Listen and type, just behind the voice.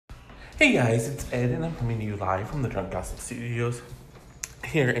Hey guys, it's Ed, and I'm coming to you live from the Drunk Gossip Studios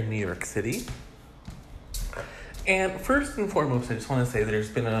here in New York City. And first and foremost, I just want to say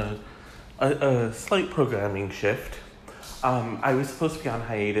there's been a slight programming shift. I was supposed to be on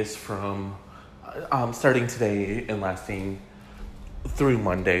hiatus from starting today and lasting through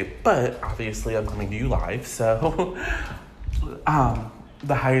Monday, but obviously I'm coming to you live, so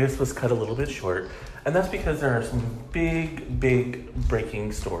the hiatus was cut a little bit short. And that's because there are some big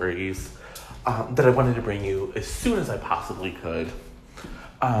breaking stories that I wanted to bring you as soon as I possibly could.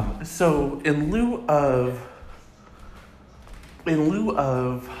 So in lieu of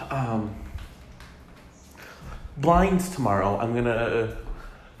Blinds tomorrow, I'm gonna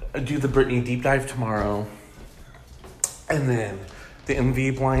do the Britney deep dive tomorrow, and then the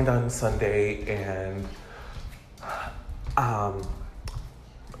MV blind on Sunday, and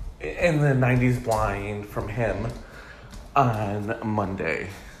the 90s blind from him on Monday.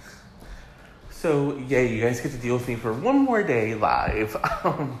 So, yay, you guys get to deal with me for one more day live.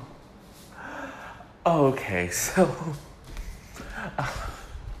 Okay, so...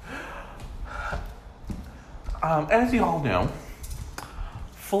 as you all know,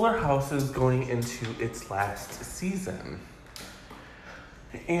 Fuller House is going into its last season.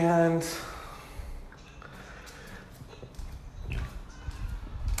 And...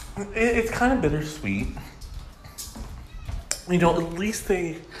 it's kind of bittersweet. You know, at least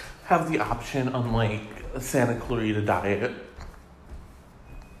they have the option, unlike Santa Clarita Diet,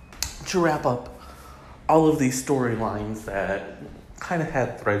 to wrap up all of these storylines that kind of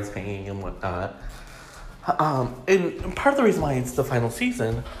had threads hanging and whatnot. And part of the reason why it's the final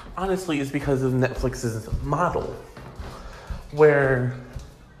season, honestly, is because of Netflix's model, where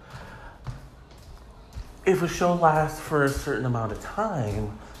if a show lasts for a certain amount of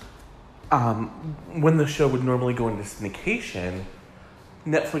time, when the show would normally go into syndication,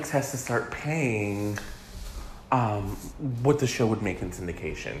 Netflix has to start paying what the show would make in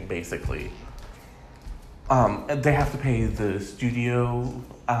syndication, basically. They have to pay the studio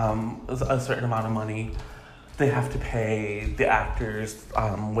a certain amount of money. They have to pay the actors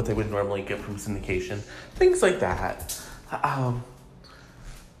what they would normally get from syndication. Things like that.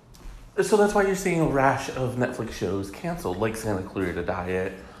 So that's why you're seeing a rash of Netflix shows canceled, like Santa Clarita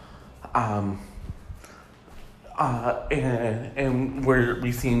Diet. And where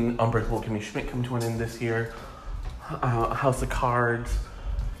we've seen Unbreakable Kimmy Schmidt come to an end this year, House of Cards,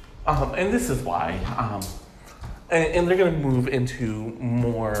 and this is why, and they're going to move into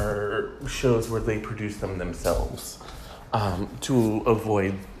more shows where they produce them themselves, to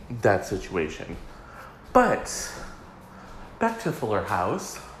avoid that situation. But, back to Fuller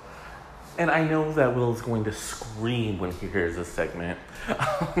House, and I know that Will is going to scream when he hears this segment.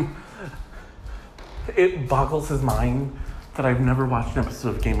 It boggles his mind that I've never watched an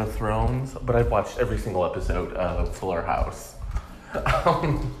episode of Game of Thrones, but I've watched every single episode of Fuller House.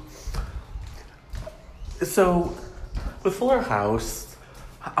 So, with Fuller House,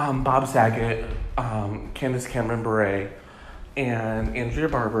 Bob Saget, Candace Cameron Bure, and Andrea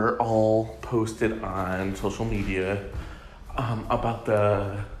Barber all posted on social media about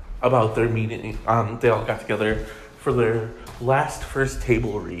their meeting. They all got together for their first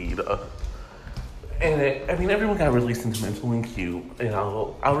table read. And everyone got really sentimental and cute. And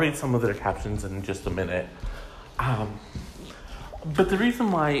I'll read some of their captions in just a minute. But the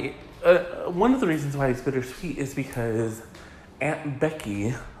reason why, one of the reasons why it's bittersweet is because Aunt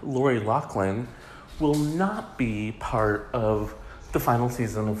Becky, Lori Loughlin, will not be part of the final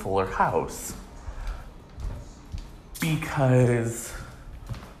season of Fuller House. Because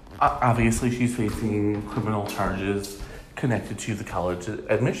obviously she's facing criminal charges connected to the college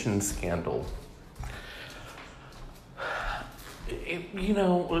admissions scandal.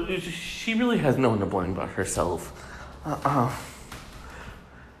 She really has no one to blame but herself. I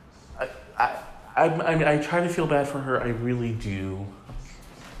try to feel bad for her. I really do.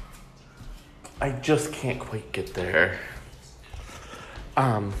 I just can't quite get there.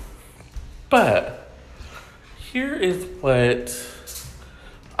 But here is what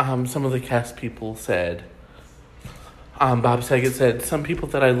some of the cast people said. Bob Saget said, "Some people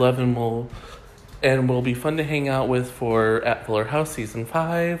that I love and will be fun to hang out with at Fuller House Season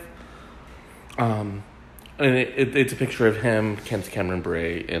 5. And it's a picture of him, Candace Cameron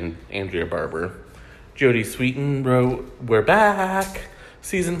Bure, and Andrea Barber. Jodie Sweetin wrote, "We're back!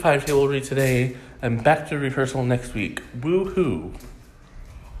 Season 5 table read today, and back to rehearsal next week. Woo-hoo!"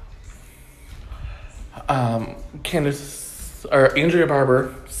 Andrea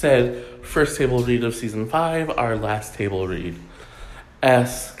Barber said, "First table read of Season 5, our last table read."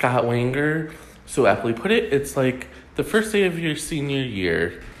 As Scott Wanger so aptly put it, it's like the first day of your senior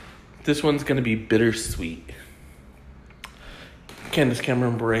year. This one's going to be bittersweet. Candace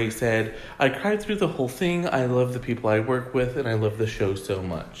Cameron Bure said, I cried through the whole thing. I love the people I work with, and I love the show so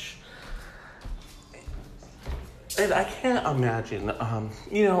much. And I can't imagine,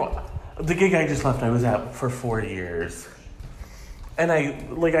 the gig I just left, I was at for 4 years. And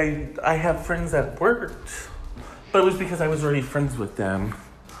I have friends that worked, but it was because I was already friends with them,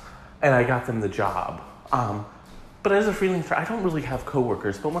 and I got them the job. But as a freelancer, I don't really have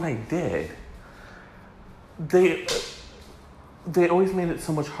coworkers, but when I did, they always made it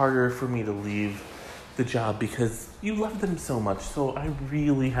so much harder for me to leave the job because you love them so much. So I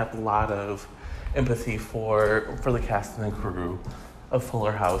really have a lot of empathy for the cast and the crew of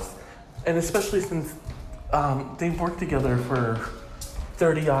Fuller House. And especially since they've worked together for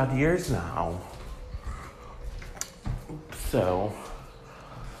 30 odd years now. So,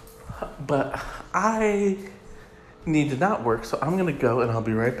 but I need to not work, so I'm gonna go and I'll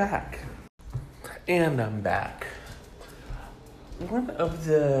be right back. And I'm back. One of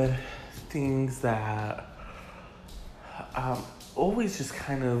the things that always just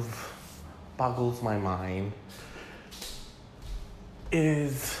kind of boggles my mind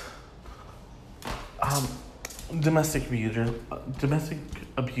is domestic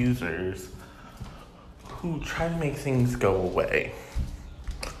abusers who try to make things go away.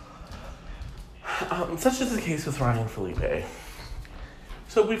 Such is the case with Ryan Felipe.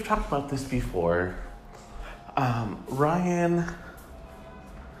 So we've talked about this before.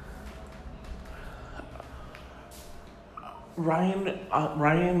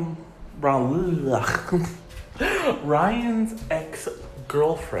 Ryan's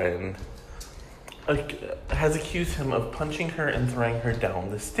ex-girlfriend has accused him of punching her and throwing her down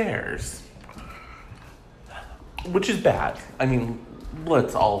the stairs. Which is bad. I mean,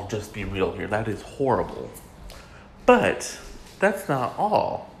 let's all just be real here. That is horrible. But that's not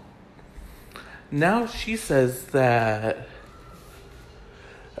all. Now she says that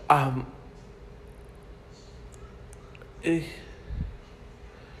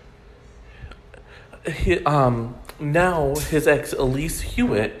now his ex Elise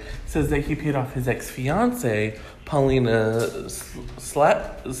Hewitt says that he paid off his ex-fiance Paulina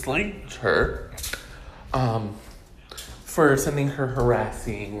Slater for sending her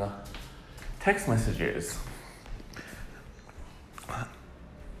harassing text messages.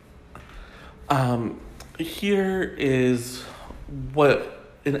 Here is what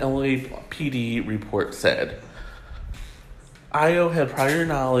an LAPD report said. Io had prior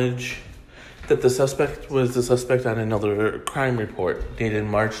knowledge that the suspect was the suspect on another crime report dated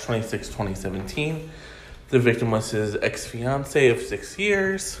March 26, 2017. The victim was his ex-fiance of 6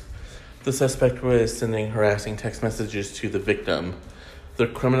 years. The suspect was sending harassing text messages to the victim. The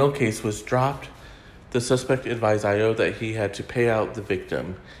criminal case was dropped. The suspect advised Io that he had to pay out the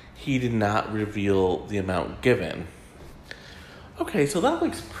victim. He did not reveal the amount given. Okay, so that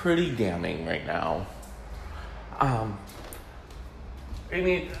looks pretty damning right now.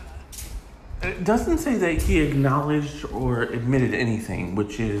 It doesn't say that he acknowledged or admitted anything,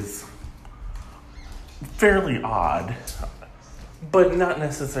 which is fairly odd, but not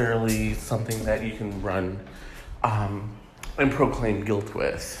necessarily something that you can run and proclaim guilt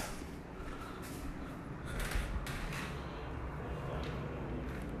with.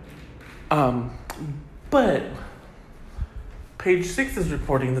 But Page 6 is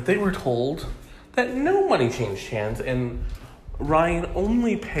reporting that they were told that no money changed hands and Ryan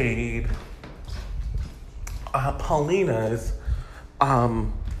only paid Paulina's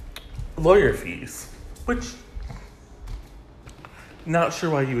lawyer fees, which not sure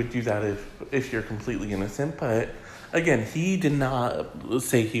why you would do that if you're completely innocent, but again, he did not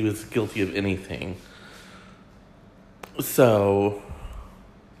say he was guilty of anything. So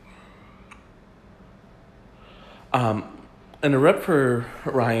and a rep for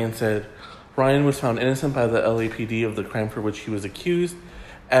Ryan said Ryan was found innocent by the LAPD of the crime for which he was accused.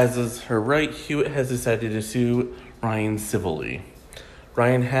 As is her right, Hewitt has decided to sue Ryan civilly.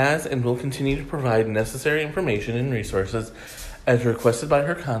 Ryan has and will continue to provide necessary information and resources as requested by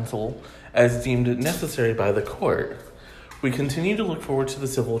her counsel, as deemed necessary by the court. We continue to look forward to the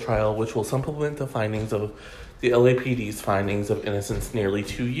civil trial, which will supplement the findings of the LAPD's findings of innocence nearly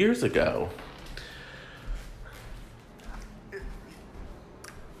 2 years ago.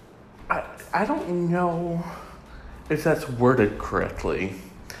 I don't know if that's worded correctly,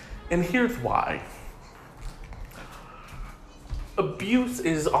 and here's why. Abuse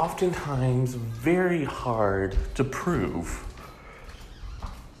is oftentimes very hard to prove,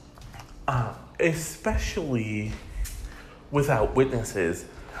 especially without witnesses.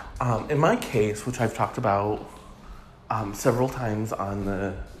 In my case, which I've talked about several times on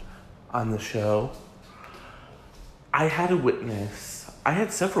the on the show, I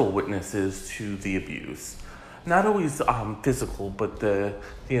had several witnesses to the abuse. Not always physical, but the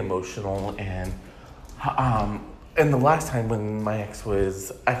emotional and the last time when my ex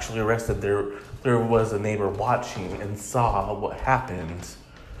was actually arrested, there was a neighbor watching and saw what happened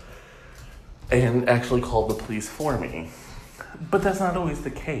and actually called the police for me. But that's not always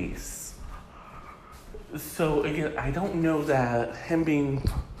the case. So again, I don't know that him being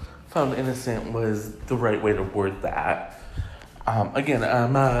found innocent was the right way to word that. Again,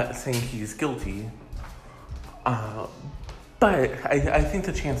 I'm not saying he's guilty, but I think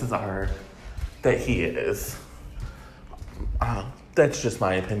the chances are that he is. That's just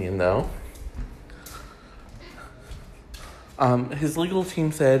my opinion, though. His legal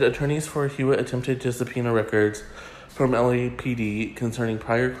team said attorneys for Hewitt attempted to subpoena records from LAPD concerning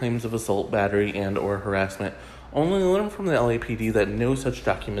prior claims of assault, battery, and or harassment, only learned from the LAPD that no such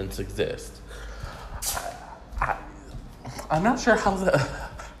documents exist. I'm not sure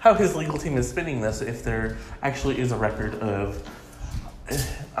how his legal team is spinning this if there actually is a record of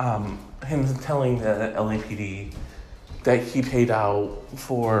him telling the LAPD that he paid out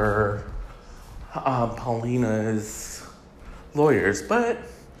for Paulina's lawyers. But,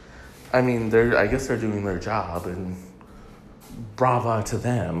 I mean, I guess they're doing their job, and brava to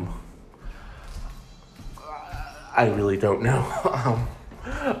them. I really don't know.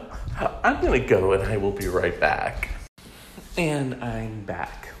 I'm gonna go and I will be right back. And I'm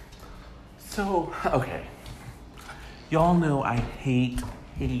back. So, okay. Y'all know I hate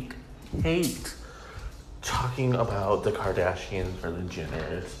talking about the Kardashians or the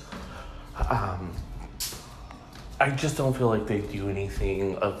Jenners. I just don't feel like they do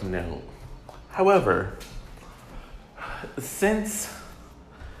anything of note. However, since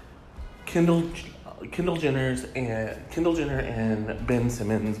Kendall Jenner and Ben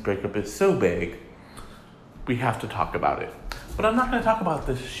Simmons breakup is so big, we have to talk about it. But I'm not going to talk about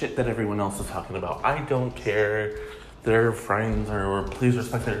the shit that everyone else is talking about. I don't care. They're friends, or please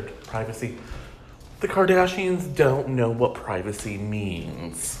respect their privacy. The Kardashians don't know what privacy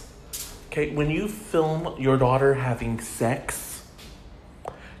means. Okay, when you film your daughter having sex,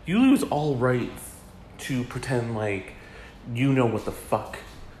 you lose all rights to pretend like you know what the fuck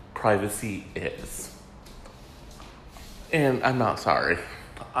privacy is. And I'm not sorry.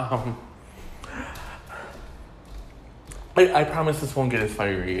 I promise this won't get as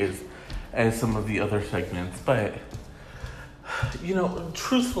fiery as some of the other segments, but, you know,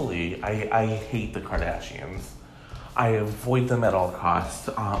 truthfully, I hate the Kardashians. I avoid them at all costs,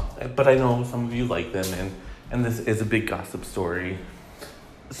 but I know some of you like them, and this is a big gossip story,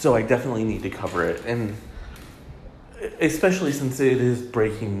 so I definitely need to cover it, and especially since it is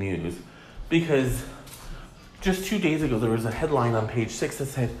breaking news, because just 2 days ago, there was a headline on page 6 that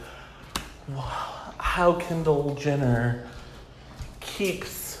said, how Kendall Jenner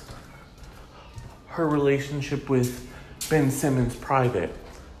keeps her relationship with Ben Simmons private.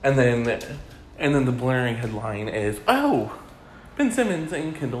 And then the blaring headline is, oh, Ben Simmons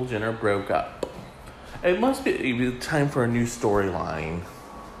and Kendall Jenner broke up. It must be time for a new storyline.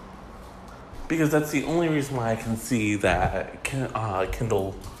 Because that's the only reason why I can see that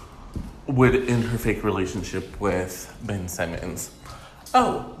Kendall would end her fake relationship with Ben Simmons.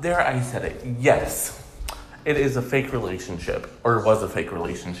 Oh, there I said it. Yes, it is a fake relationship, or was a fake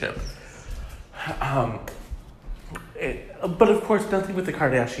relationship. But of course, nothing with the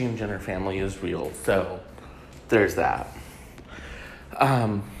Kardashian-Jenner family is real, so there's that.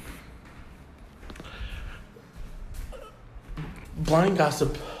 Blind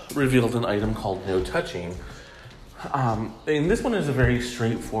Gossip revealed an item called No Touching. And this one is a very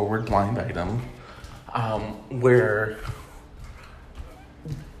straightforward blind item, where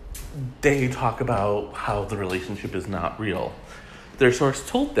they talk about how the relationship is not real. Their source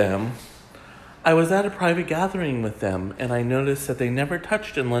told them, I was at a private gathering with them, and I noticed that they never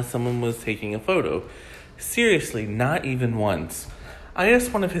touched unless someone was taking a photo. Seriously, not even once. I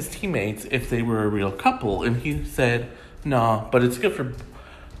asked one of his teammates if they were a real couple, and he said, nah, but it's good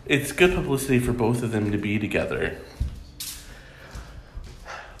publicity for both of them to be together.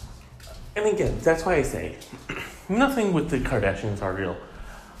 And again, that's why I say, nothing with the Kardashians are real.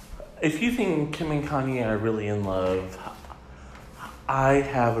 If you think Kim and Kanye are really in love, I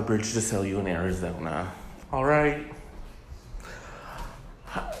have a bridge to sell you in Arizona. All right?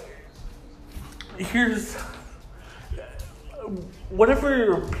 Here's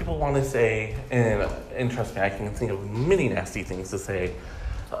whatever people want to say, and trust me, I can think of many nasty things to say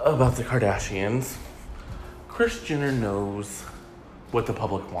about the Kardashians. Kris Jenner knows what the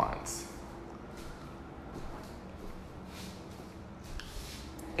public wants.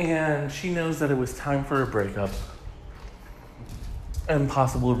 And she knows that it was time for a breakup and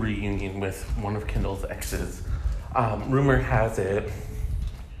possible reunion with one of Kendall's exes. Rumor has it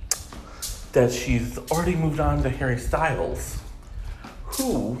that she's already moved on to Harry Styles,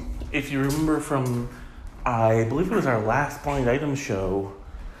 who, if you remember from, I believe it was our last Blind Item show,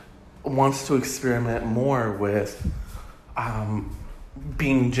 wants to experiment more with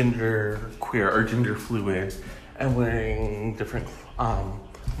being gender queer or gender fluid and wearing different,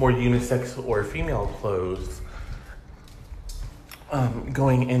 more unisex or female clothes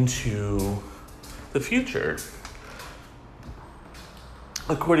going into the future.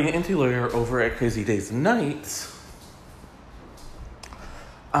 According to Inti Lawyer over at Crazy Days and Nights,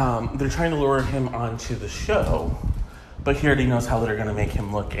 they're trying to lure him onto the show, but he already knows how they're going to make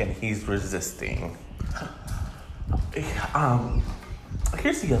him look, and he's resisting.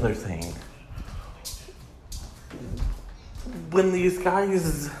 Here's the other thing. When these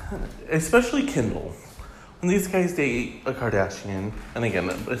guys, especially Kendall, when these guys date a Kardashian, and again,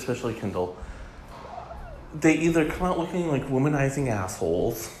 especially Kendall, they either come out looking like womanizing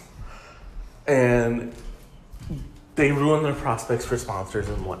assholes, and they ruin their prospects for sponsors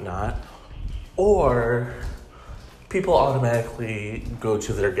and whatnot, or people automatically go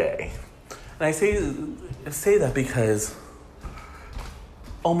to their gay. And I say that because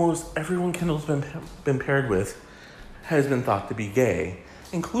almost everyone Kendall's been paired with has been thought to be gay,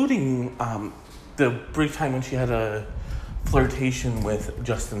 including the brief time when she had a flirtation with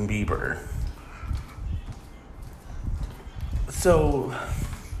Justin Bieber. So,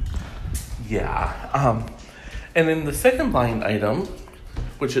 yeah. And then the second blind item,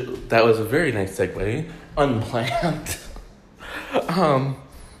 that was a very nice segue, unplanned.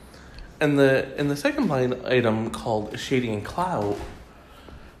 And the second blind item called Shady and Clout,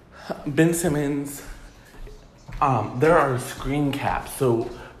 Ben Simmons, there are screen caps. So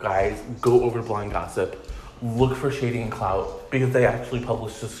guys, go over Blind Gossip, look for Shady and Clout, because they actually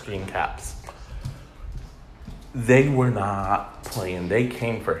published the screen caps. They were not playing. They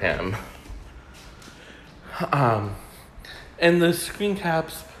came for him. And the screen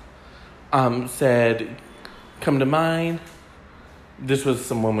caps said, "Come to mind." This was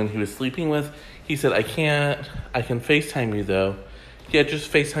some woman he was sleeping with. He said, I can FaceTime you though. Yeah,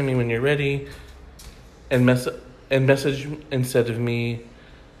 just FaceTime me when you're ready. And message instead of me.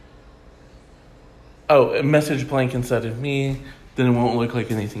 Oh, a message blank instead of me. Then it won't look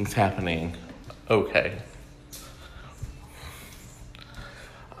like anything's happening. Okay.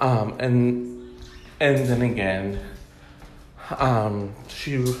 And then again,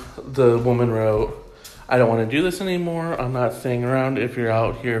 the woman wrote, I don't want to do this anymore. I'm not staying around if you're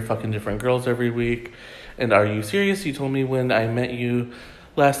out here fucking different girls every week. And are you serious? You told me when I met you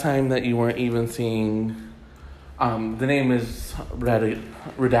last time that you weren't even seeing, the name is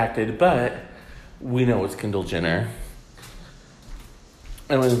redacted, but we know it's Kendall Jenner.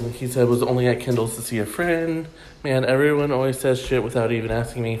 And when he said was only at Kendall's to see a friend, man, everyone always says shit without even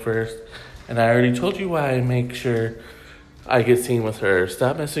asking me first. And I already told you why I make sure I get seen with her.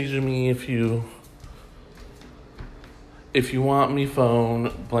 Stop messaging me if you want me,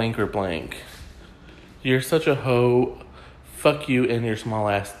 phone blank or blank. You're such a hoe. Fuck you and your small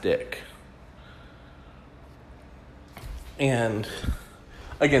ass dick. And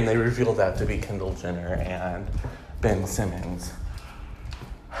again, they revealed that to be Kendall Jenner and Ben Simmons,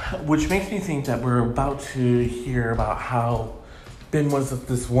 which makes me think that we're about to hear about how Ben was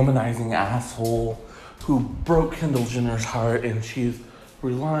this womanizing asshole who broke Kendall Jenner's heart, and she's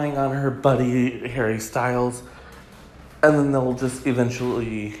relying on her buddy Harry Styles. And then they'll just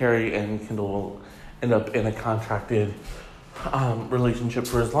eventually, Harry and Kendall will end up in a contracted relationship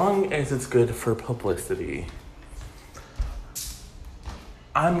for as long as it's good for publicity.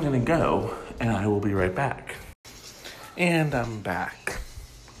 I'm gonna go, and I will be right back. And I'm back.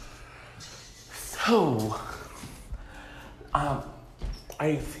 So,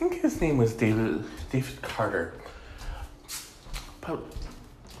 I think his name was David Carter. About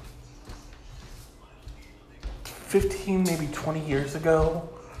 15, maybe 20 years ago,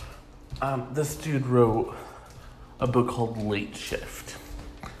 this dude wrote a book called Late Shift.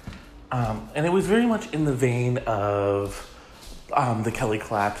 And it was very much in the vein of the Kelly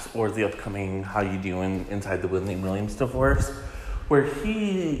Collapse or the upcoming How You Doing Inside the Whitney Williams divorce, where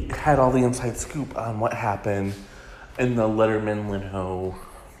he had all the inside scoop on what happened in the Letterman-Leno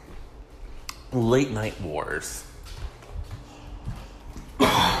late night wars.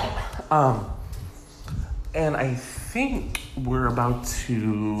 And I think we're about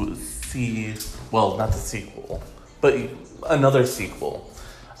to see, well, not the sequel, but another sequel.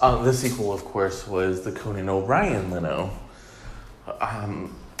 The sequel, of course, was the Conan O'Brien Leno.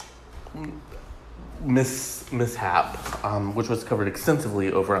 mishap, which was covered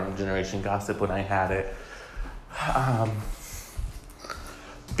extensively over on Generation Gossip when I had it.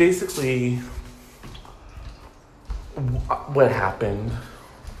 Basically, what happened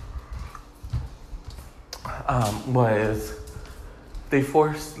was they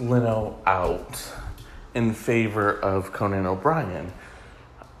forced Leno out in favor of Conan O'Brien.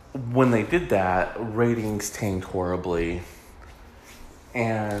 When they did that, ratings tanked horribly,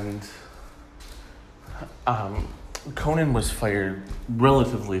 and Conan was fired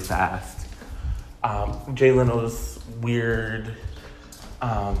relatively fast. Jay Leno's weird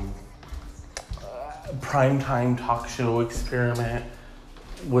primetime talk show experiment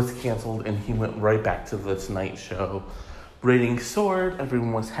was canceled, and he went right back to The Tonight Show. Ratings soared,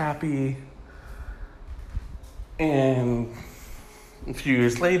 everyone was happy, and a few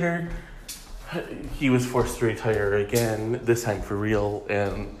years later, he was forced to retire again, this time for real,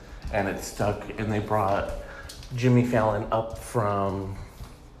 and it stuck, and they brought Jimmy Fallon up from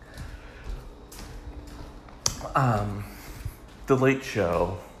The Late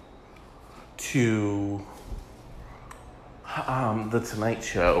Show to The Tonight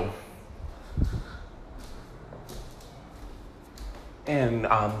Show. And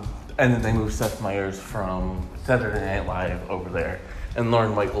then they moved Seth Meyers from Saturday Night Live over there. And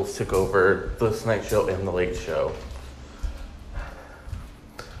Lorne Michaels took over The Tonight Show and The Late Show.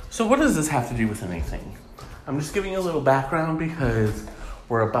 So what does this have to do with anything? I'm just giving you a little background because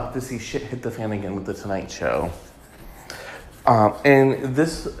we're about to see shit hit the fan again with The Tonight Show. And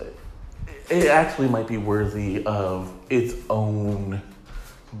this, it actually might be worthy of its own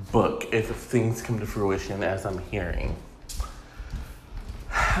book if things come to fruition as I'm hearing.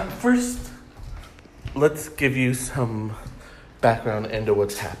 First, let's give you some background into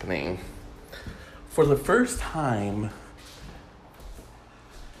what's happening. For the first time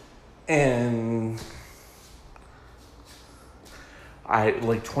in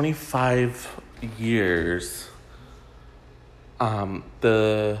 25 years, Seth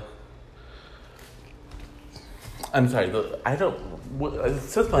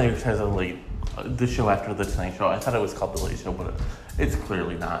Meyers has the show after The Tonight Show. I thought it was called The Late Show, but it's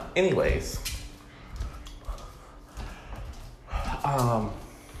clearly not. Anyways,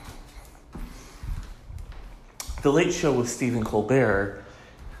 The Late Show with Stephen Colbert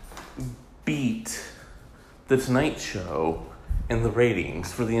beat The Tonight Show in the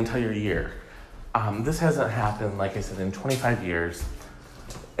ratings for the entire year. This hasn't happened, like I said, in 25 years,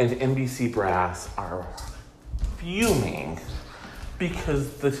 and NBC brass are fuming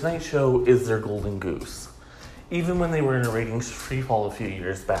because The Tonight Show is their golden goose. Even when they were in a ratings freefall a few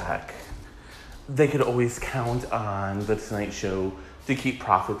years back, they could always count on The Tonight Show to keep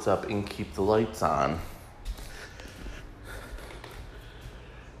profits up and keep the lights on.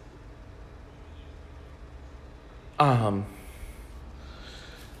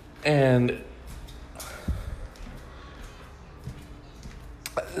 And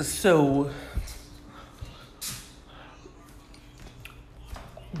so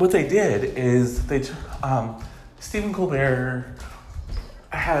what they did is Stephen Colbert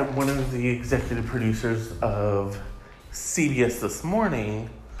had one of the executive producers of CBS This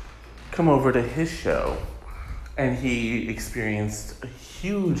Morning come over to his show, and he experienced a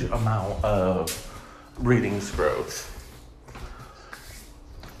huge amount of ratings growth.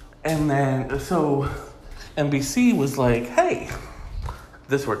 And then, so NBC was like, hey,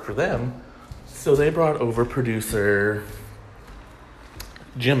 this worked for them. So they brought over producer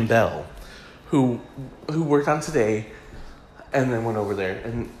Jim Bell, who worked on Today and then went over there.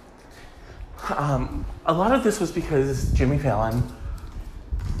 And a lot of this was because Jimmy Fallon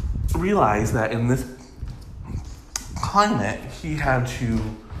realized that in this climate, he had to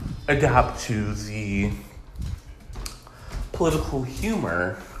adapt to the political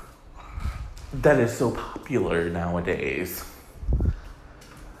humor that is so popular nowadays.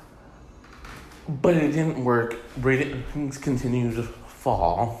 But it didn't work. Ratings continued to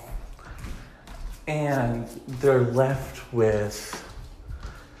fall. And they're left with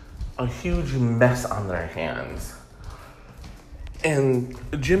a huge mess on their hands. And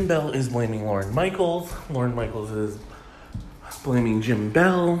Jim Bell is blaming Lorne Michaels. Lorne Michaels is blaming Jim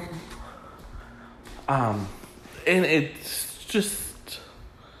Bell. And it's just,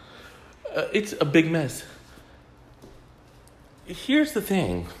 it's a big mess. Here's the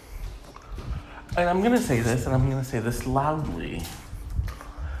thing. And I'm going to say this, and I'm going to say this loudly.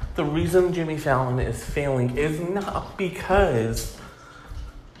 The reason Jimmy Fallon is failing is not because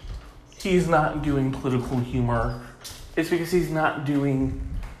he's not doing political humor. It's because he's not doing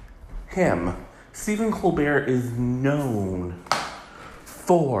him. Stephen Colbert is known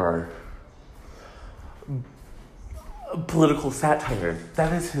for political satire.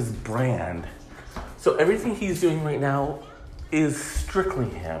 That is his brand. So everything he's doing right now is strictly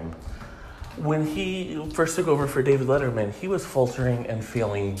him. When he first took over for David Letterman, he was faltering and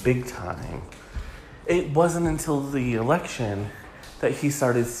failing big time. It wasn't until the election that he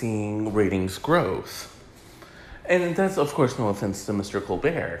started seeing ratings growth. And that's, of course, no offense to Mr.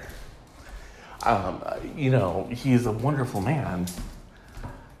 Colbert. He's a wonderful man.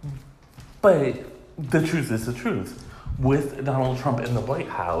 But the truth is the truth. With Donald Trump in the White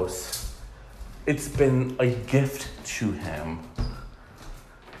House, it's been a gift to him.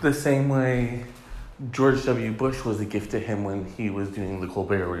 The same way George W. Bush was a gift to him when he was doing the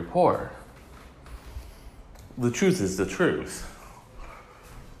Colbert Report. The truth is the truth.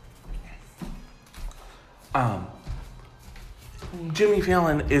 Jimmy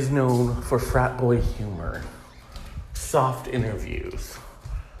Fallon is known for frat boy humor, soft interviews.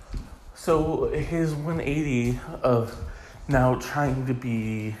 So his 180 of now trying to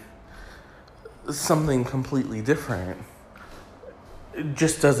be something completely different, it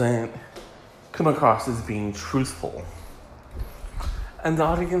just doesn't come across as being truthful. And the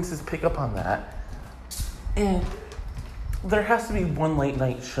audiences pick up on that. And there has to be one late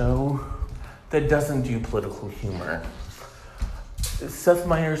night show that doesn't do political humor. Seth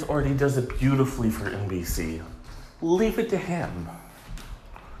Meyers already does it beautifully for NBC. Leave it to him.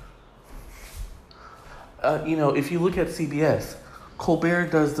 If you look at CBS, Colbert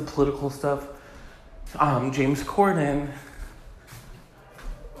does the political stuff. James Corden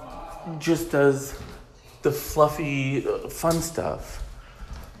just does the fluffy, fun stuff.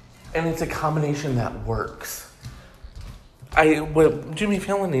 And it's a combination that works. What Jimmy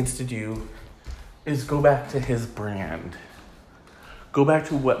Fallon needs to do is go back to his brand. Go back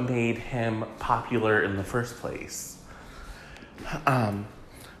to what made him popular in the first place. And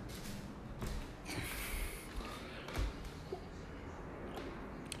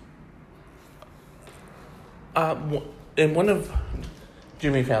one of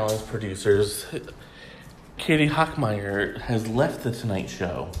Jimmy Fallon's producers, Katie Hockmeyer, has left The Tonight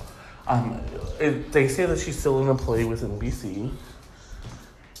Show. They say that she's still an employee with NBC,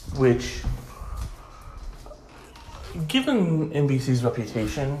 which, given NBC's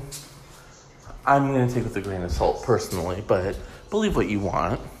reputation, I'm going to take with a grain of salt personally, but believe what you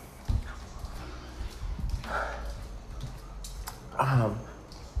want.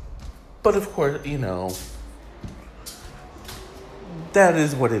 But of course, that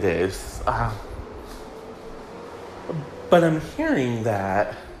is what it is. But I'm hearing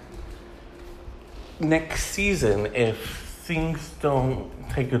that next season, if things don't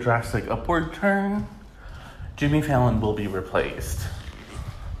take a drastic upward turn, Jimmy Fallon will be replaced.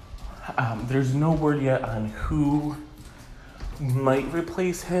 There's no word yet on who might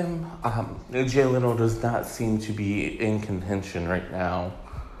replace him. Jay Leno does not seem to be in contention right now.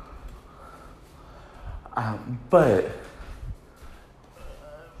 But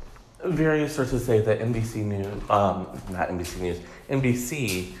various sources say that NBC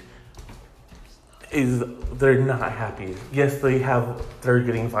they're not happy. Yes, they're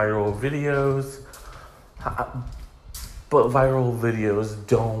getting viral videos, but viral videos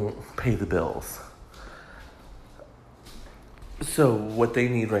don't pay the bills. So what they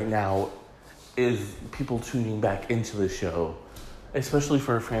need right now is people tuning back into the show, especially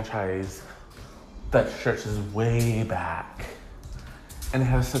for a franchise that stretches way back and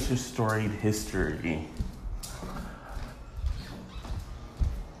has such a storied history.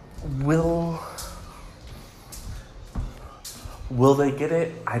 Will they get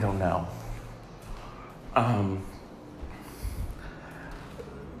it? I don't know.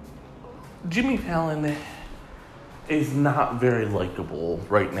 Jimmy Fallon is not very likable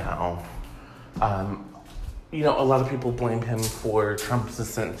right now. A lot of people blame him for Trump's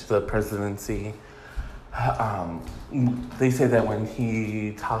ascent to the presidency. They say that when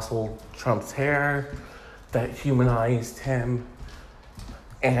he tousled Trump's hair, that humanized him.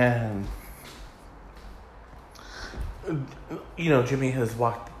 And, Jimmy has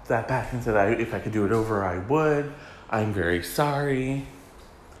walked that back and said, if I could do it over, I would. I'm very sorry.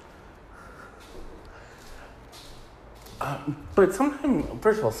 But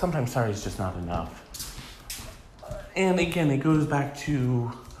sometimes sorry is just not enough. And again, it goes back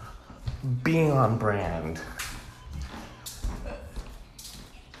to being on brand.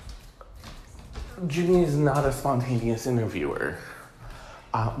 Jimmy is not a spontaneous interviewer.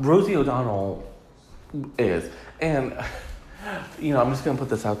 Rosie O'Donnell is. And, I'm just going to put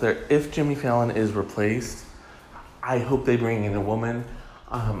this out there. If Jimmy Fallon is replaced, I hope they bring in a woman.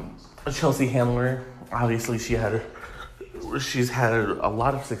 Chelsea Handler, obviously she had she's had a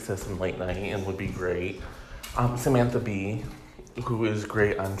lot of success in late night and would be great. Samantha Bee, who is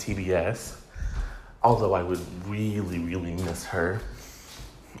great on TBS, although I would really, really miss her.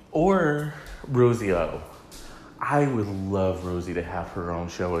 Or Rosie O. I would love Rosie to have her own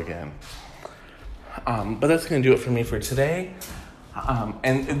show again. But that's going to do it for me for today.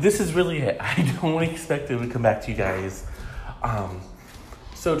 And this is really it. I don't expect it to come back to you guys.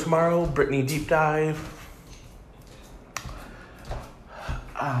 So tomorrow, Britney Deep Dive.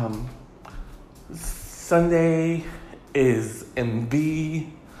 Sunday is MV.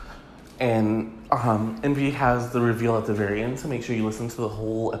 And MV has the reveal at the very end, so make sure you listen to the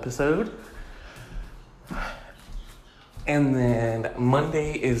whole episode. And then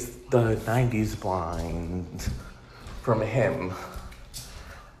Monday is the 90s blind from him.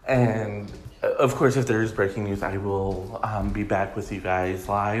 And of course, if there is breaking news, I will be back with you guys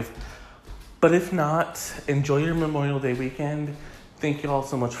live. But if not, enjoy your Memorial Day weekend. Thank you all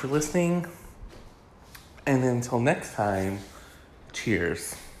so much for listening. And until next time,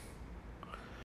 cheers.